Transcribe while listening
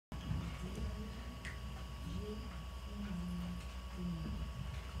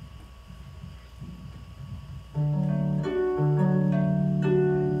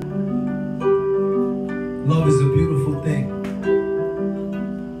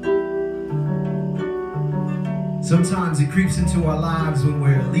Sometimes it creeps into our lives when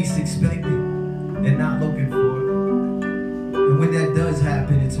we're least expecting and not looking for it. And when that does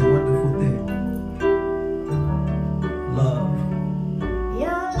happen, it's a wonderful thing. Love.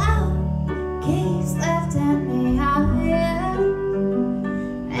 Your love keeps lifting me higher,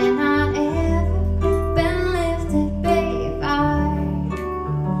 and I've ever been lifted, babe.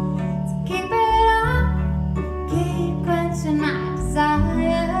 To keep it up, keep quenching my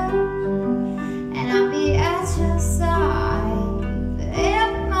desire, and I'll be at your side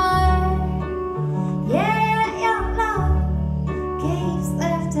forevermore. Yeah, your love keeps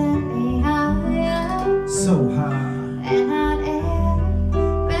lifting me higher, So high. and I've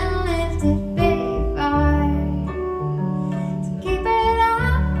ever been lifted, babe. To keep it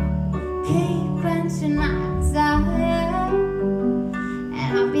up, keep quenching my desire, and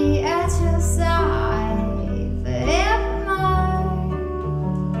I'll be at your side forevermore.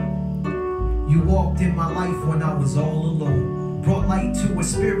 You walked in my life when I was all alone, brought light to a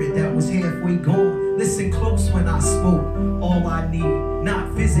spirit that was halfway gone. Listen close when I spoke, all I need,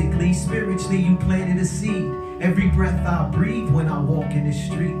 not physically, spiritually, you planted a seed. Every breath I breathe when I walk in the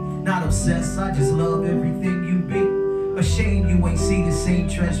street. Not obsessed, I just love everything you be. A shame you ain't see the same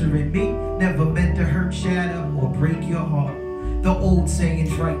treasure in me. Never meant to hurt, shatter, or break your heart. The old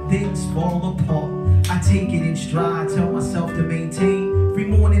saying, right things fall apart. I take it in stride, tell myself to maintain. Every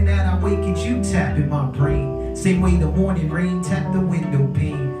morning that I wake, it's you tapping my brain. Same way the morning rain tapped the window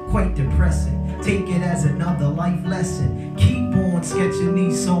pane. Quite depressing, take it as another life lesson. Keep on sketching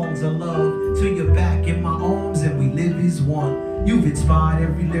these songs of love till you're back in my arms and we live as one. You've inspired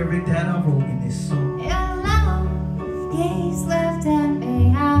every lyric that I wrote in this song. Your love keeps lifting me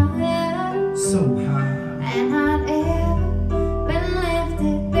higher, So high. and I've ever been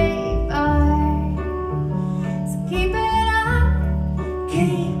lifted, babe. So keep it up,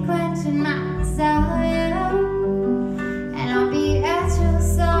 keep quenching my desire, and I'll be at your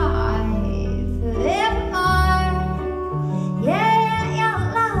side forevermore. Yeah, your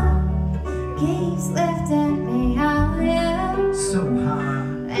love keeps lifting me higher, So high.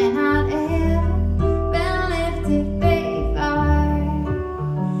 and I've ever been lifted, babe.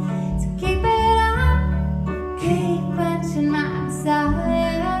 To keep it up, keep quenching my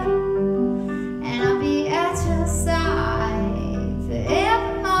desire, and I'll be at your side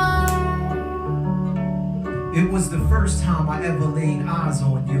forevermore. It was the first time I ever laid eyes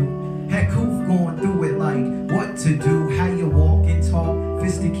on you. Had Kuf going through it like what to do, how you walk and talk,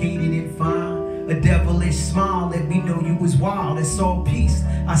 sophisticated and fine. A devilish smile let me know you was wild. It's all peace,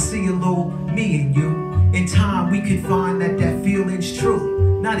 I see a little me and you. In time we could find that feeling's true.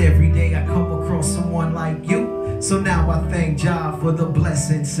 Not every day I come across someone like you. So now I thank Jah for the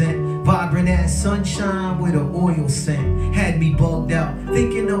blessing sent. Vibrant as sunshine with an oil scent. Had me bugged out,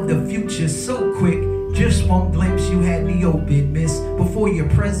 thinking of the future so quick. Just one glimpse, you had me open, miss. Before your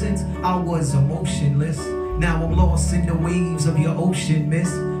presence, I was emotionless. Now I'm lost in the waves of your ocean,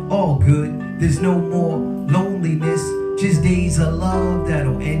 miss. All good, there's no more loneliness. Just days of love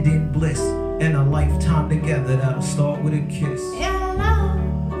that'll end in bliss. And a lifetime together that'll start with a kiss. Your love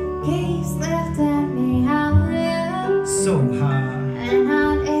keeps lifting me higher, So high. and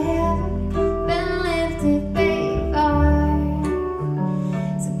I've ever been lifted, babe.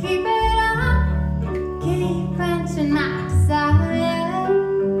 So keep it up, keep quenching my desire,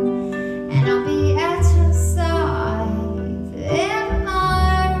 and I'll be at your side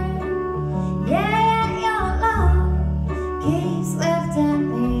forevermore. Yeah, your love keeps lifting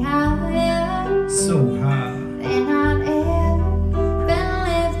me higher, So high. and I've ever been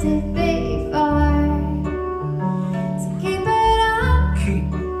lifted, babe. So keep it up, keep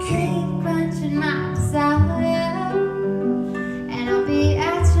quenching my desire, and I'll be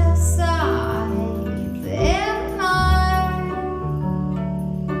at your side forevermore.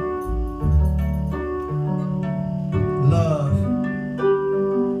 Love.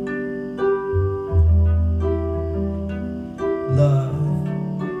 Love.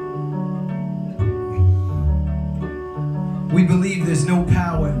 We believe there's no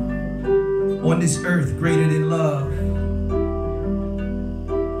power on this earth greater than love.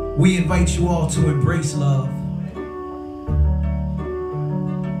 We invite you all to embrace love.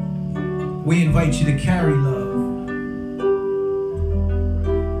 We invite you to carry love.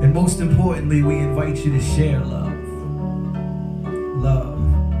 And most importantly, we invite you to share love.